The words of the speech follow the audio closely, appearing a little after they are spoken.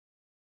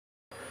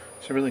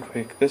So really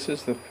quick, this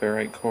is the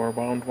ferrite core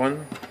wound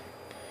one.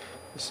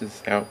 This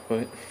is the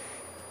output.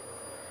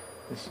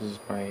 This is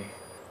my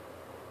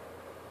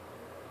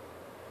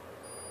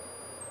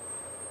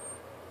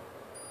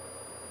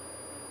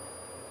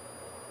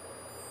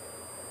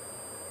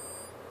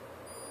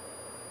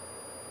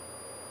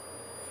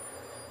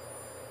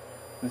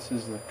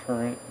the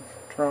current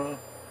draw.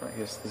 I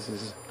guess this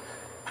is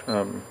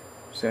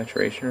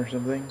saturation or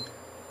something.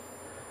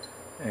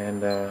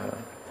 And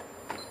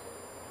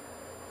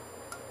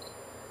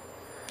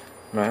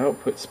my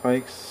output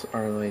spikes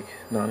are like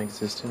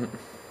non-existent.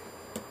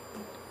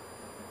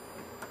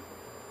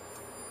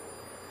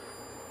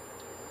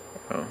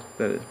 Oh,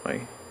 that is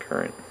my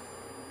current.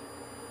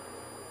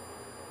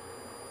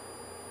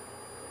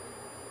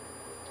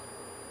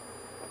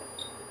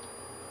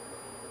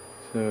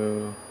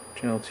 So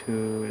channel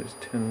 2 is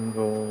 10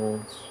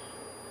 volts.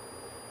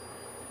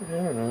 I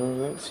don't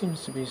know, that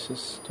seems to be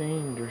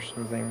sustained or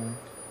something.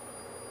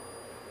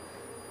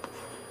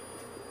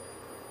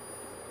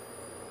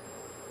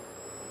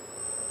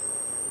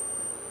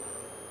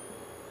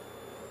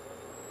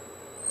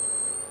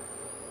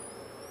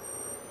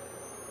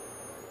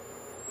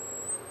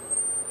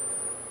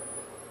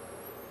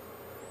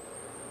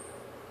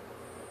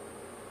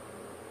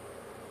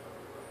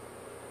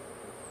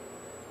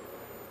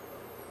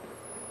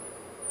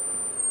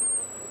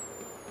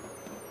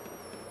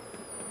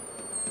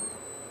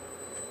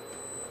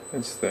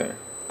 It's the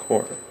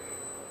core,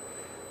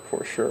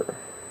 for sure.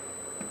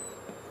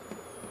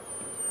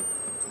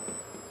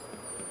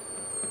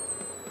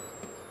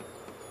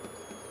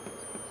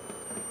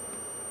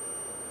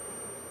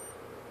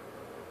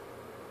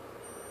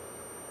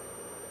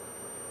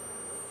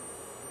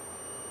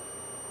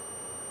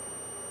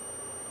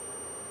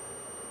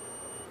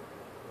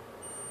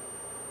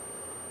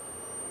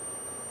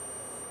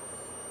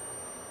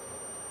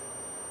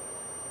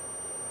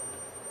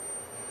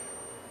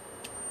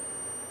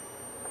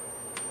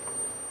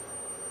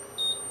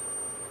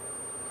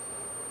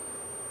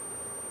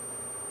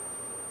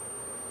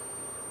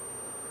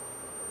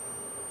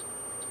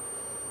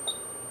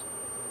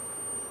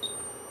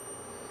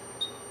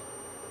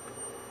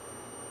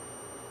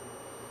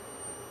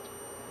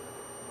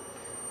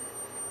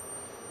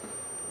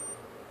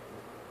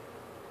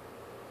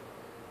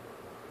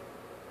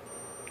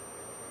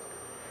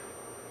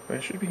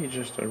 That should be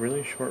just a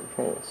really short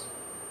pulse.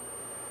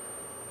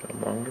 A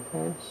longer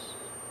pulse.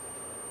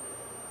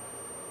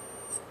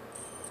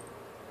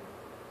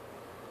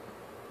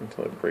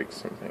 Until it breaks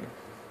something.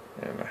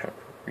 And I have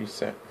to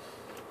reset.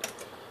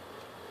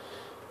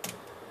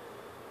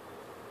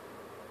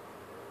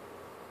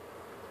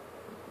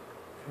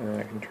 And then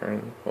I can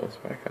turn the pulse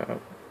back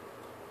up.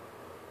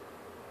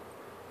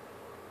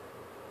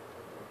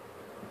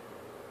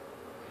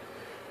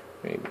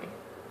 Maybe.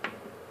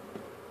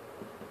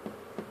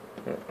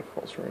 No, it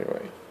falls right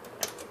away.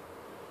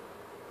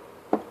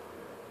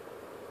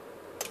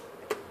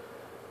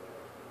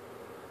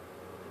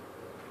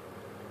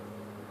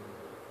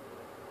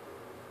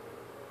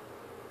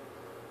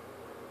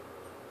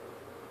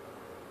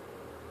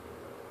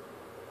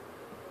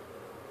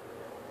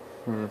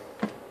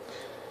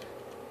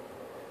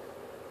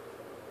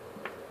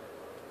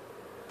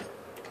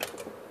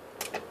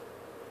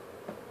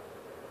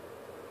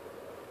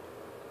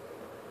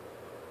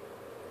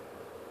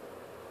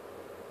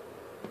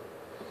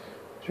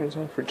 Turns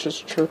on for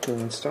just chirping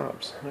and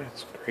stops.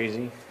 That's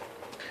crazy.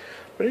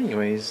 But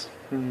anyways,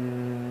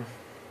 so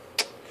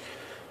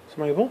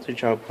my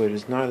voltage output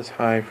is not as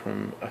high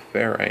from a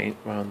ferrite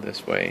wound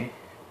this way.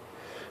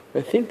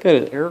 I think that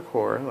an air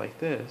core like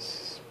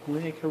this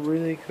will make a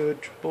really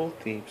good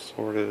 12 deep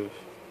sort of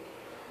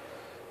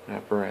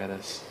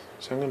apparatus.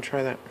 So I'm going to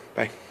try that.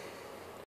 Bye.